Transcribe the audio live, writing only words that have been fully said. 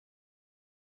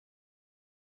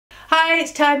Hi,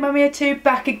 it's Mummy02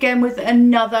 back again with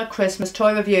another Christmas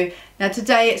toy review. Now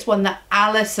today it's one that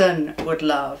Alison would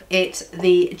love. It's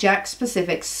the Jakks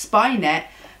Pacific Spynet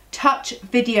Touch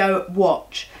Video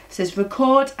Watch. It says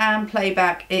record and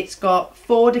playback. It's got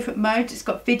 4 different modes. It's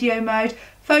got video mode,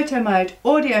 photo mode,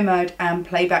 audio mode and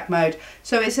playback mode.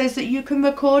 So it says that you can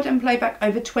record and playback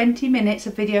over 20 minutes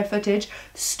of video footage,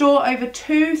 store over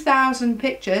 2,000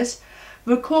 pictures,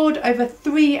 record over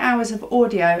 3 hours of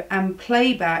audio and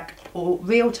playback or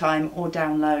real time or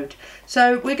download.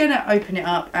 So we're going to open it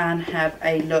up and have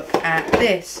a look at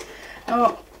this.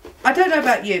 Oh, I don't know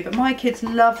about you, but my kids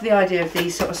love the idea of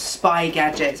these sort of spy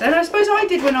gadgets, and I suppose I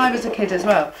did when I was a kid as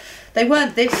well. They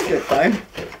weren't this good though.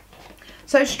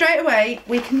 So straight away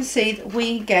we can see that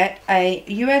we get a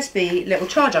USB little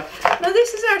charger. Now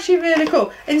this is actually really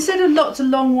cool. Instead of lots of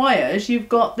long wires, you've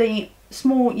got the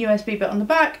small USB bit on the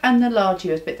back and the large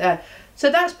USB bit there. So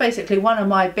that's basically one of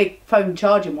my big phone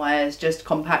charging wires just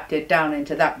compacted down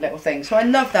into that little thing. So I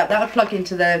love that. That'll plug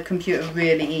into the computer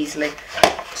really easily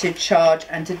to charge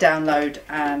and to download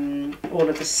all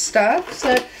of the stuff.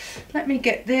 So let me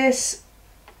get this.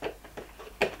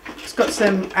 It's got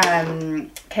some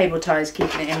cable ties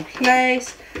keeping it in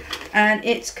place, and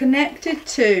it's connected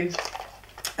to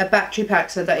a battery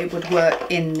pack so that it would work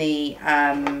in the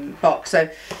box. So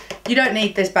you don't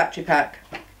need this battery pack.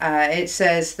 It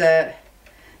says that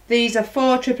these are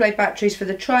 4 AAA batteries for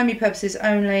the try me purposes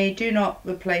only. Do not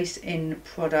replace in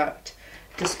product,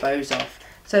 dispose of.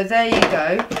 So there you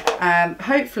go.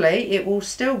 Hopefully it will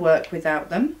still work without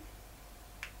them.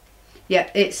 Yeah,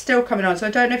 it's still coming on. So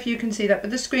I don't know if you can see that, but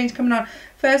the screen's coming on.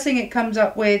 First thing it comes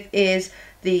up with is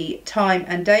the time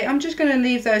and date. I'm just going to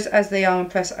leave those as they are and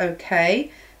press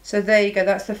OK. So there you go,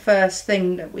 that's the first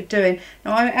thing that we're doing.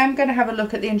 Now I am going to have a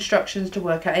look at the instructions to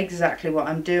work out exactly what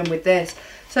I'm doing with this.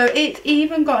 So it's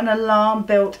even got an alarm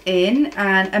built in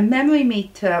and a memory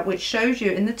meter which shows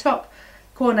you in the top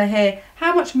corner here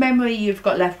how much memory you've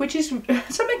got left, which is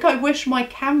something I wish my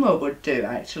camera would do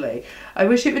actually. I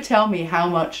wish it would tell me how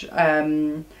much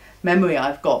memory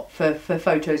I've got for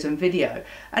photos and video.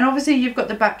 And obviously you've got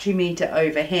the battery meter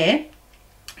over here.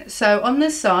 So on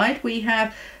this side we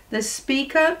have the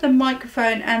speaker, the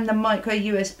microphone and the micro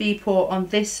USB port on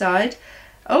this side.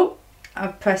 Oh,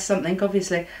 I've pressed something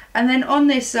obviously. And then on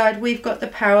this side we've got the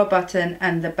power button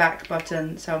and the back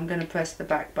button. So I'm going to press the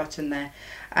back button there.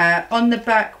 On the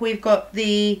back we've got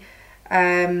the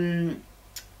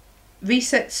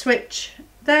reset switch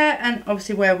there, and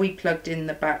obviously where we plugged in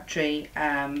the battery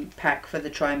pack for the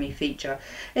Try Me feature.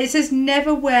 It says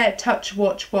never wear touch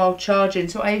watch while charging,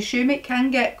 so I assume it can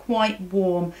get quite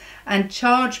warm, and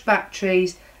charge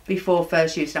batteries before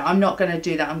first use. Now I'm not going to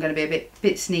do that. I'm going to be a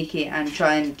bit sneaky and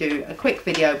try and do a quick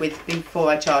video before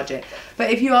I charge it. But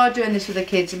if you are doing this with the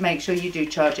kids, make sure you do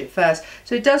charge it first.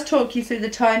 So it does talk you through the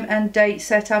time and date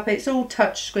setup. It's all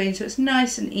touch screen, so it's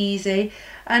nice and easy,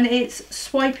 and it's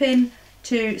swiping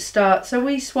to start. So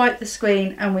we swipe the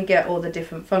screen and we get all the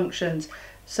different functions.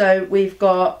 So we've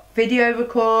got video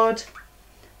record,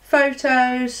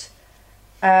 photos,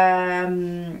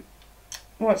 what's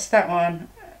that one?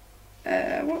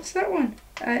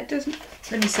 It doesn't,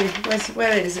 let me see,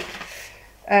 where is it?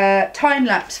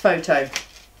 Time-lapse photo,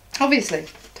 obviously,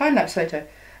 time-lapse photo,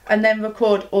 and then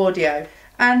record audio.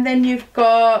 And then you've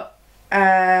got,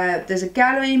 there's a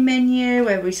gallery menu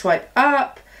where we swipe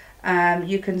up.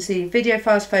 You can see video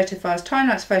files, photo files,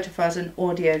 time-lapse photo files and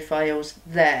audio files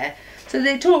there. So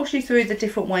they talk you through the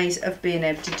different ways of being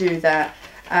able to do that.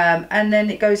 And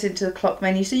then it goes into the clock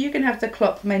menu. So you can have the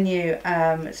clock menu,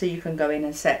 so you can go in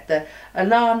and set the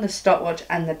alarm, the stopwatch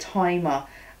and the timer.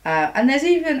 And there's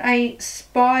even a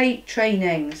spy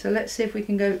training. So let's see if we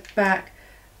can go back.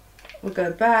 We'll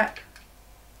go back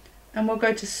and we'll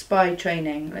go to spy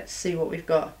training. Let's see what we've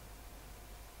got.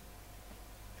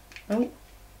 Oh.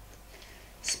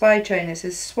 Spy training. It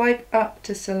says swipe up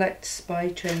to select spy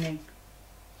training.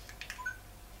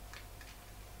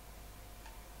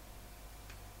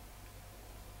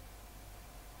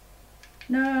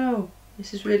 No,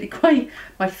 this is really quite,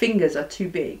 my fingers are too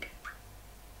big.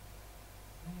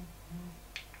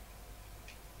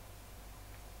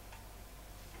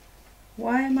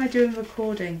 Why am I doing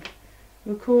recording?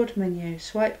 Record menu.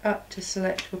 Swipe up to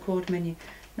select record menu.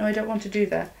 No, I don't want to do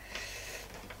that.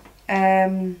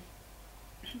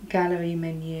 Gallery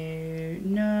menu,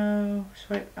 no,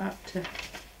 swipe up to,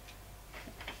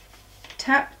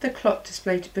 tap the clock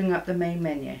display to bring up the main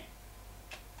menu.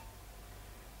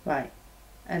 Right,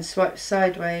 and swipe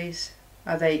sideways.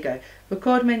 Oh, there you go.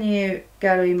 Record menu,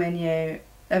 gallery menu.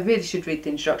 I really should read the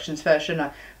instructions first,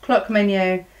 shouldn't I? Clock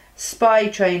menu, spy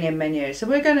training menu. So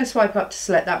we're going to swipe up to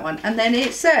select that one, and then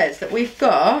it says that we've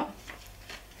got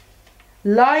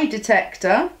lie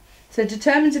detector, so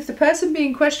determines if the person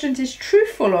being questioned is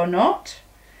truthful or not.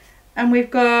 And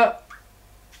we've got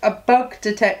a bug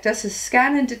detector, so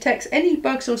scan and detects any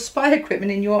bugs or spy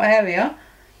equipment in your area.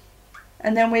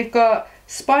 And then we've got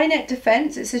Spynet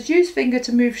defense. It says use finger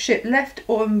to move ship left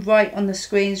or right on the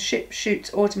screen. Ship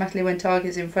shoots automatically when target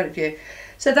is in front of you.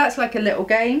 So that's like a little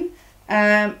game.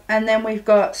 And then we've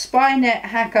got Spynet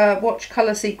hacker, watch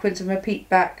colour sequence and repeat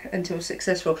back until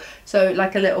successful. So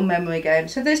like a little memory game.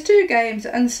 So there's 2 games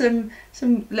and some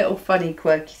little funny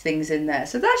quirky things in there.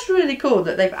 So that's really cool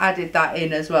that they've added that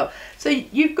in as well. So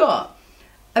you've got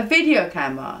a video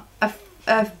camera, a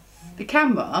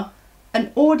camera,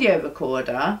 an audio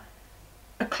recorder,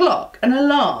 a clock, an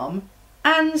alarm,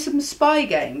 and some spy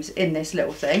games in this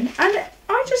little thing, and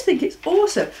I just think it's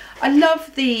awesome. I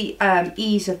love the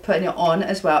ease of putting it on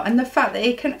as well, and the fact that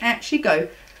it can actually go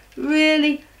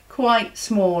really quite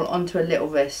small onto a little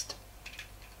wrist.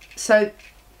 So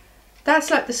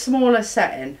that's like the smallest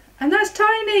setting, and that's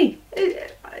tiny.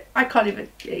 I can't even,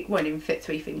 it won't even fit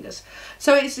 3 fingers.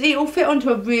 So it'll fit onto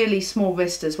a really small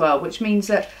wrist as well, which means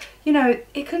that, you know,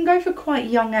 it can go for quite a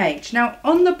young age. Now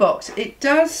on the box it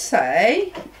does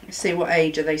say, let's see what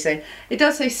age are they saying, it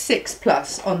does say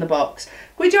 6+ on the box,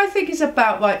 which I think is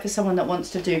about right for someone that wants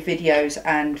to do videos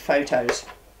and photos.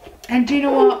 And do you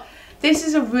know what? This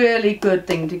is a really good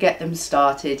thing to get them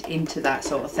started into that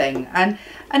sort of thing. And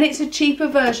it's a cheaper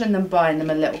version than buying them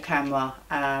a little camera.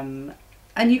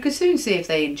 And you can soon see if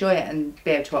they enjoy it and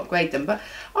be able to upgrade them. But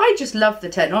I just love the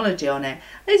technology on it.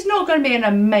 It's not going to be an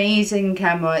amazing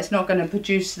camera. It's not going to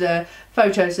produce the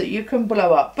photos that you can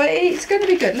blow up. But it's going to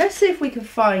be good. Let's see if we can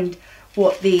find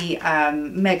what the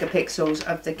megapixels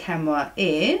of the camera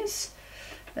is.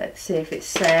 Let's see if it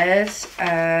says...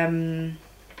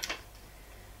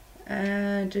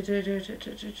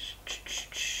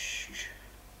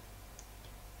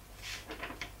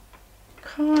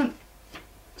 can't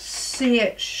see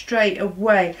it straight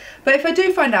away, but if I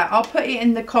do find out, I'll put it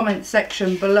in the comment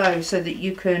section below so that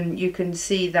you can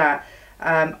see that.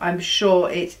 I'm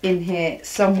sure it's in here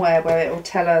somewhere where it will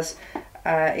tell us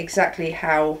exactly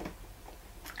how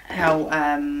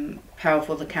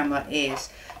powerful the camera is.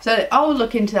 So I'll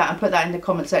look into that and put that in the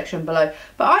comment section below.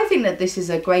 But I think that this is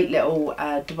a great little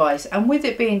device, and with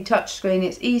it being touchscreen,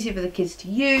 it's easy for the kids to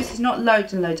use. There's not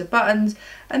loads and loads of buttons,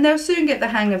 and they'll soon get the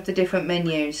hang of the different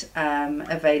menus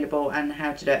available and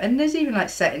how to do it. And there's even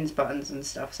like settings buttons and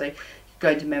stuff, so you go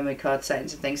into memory card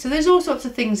settings and things. So there's all sorts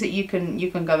of things that you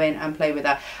can go in and play with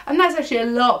that, and that's actually a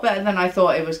lot better than I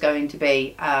thought it was going to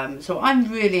be. So I'm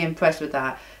really impressed with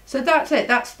that. So that's it.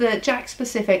 That's the Jakks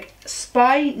Pacific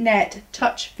Spynet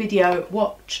Touch Video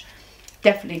Watch.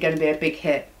 Definitely going to be a big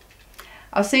hit.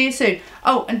 I'll see you soon.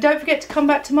 Oh, and don't forget to come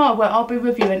back tomorrow where I'll be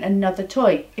reviewing another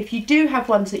toy. If you do have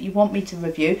ones that you want me to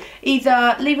review,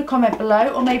 either leave a comment below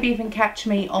or maybe even catch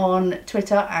me on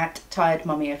Twitter at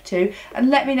TiredMummyOf2 and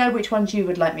let me know which ones you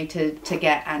would like me to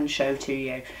get and show to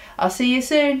you. I'll see you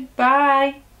soon.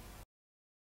 Bye.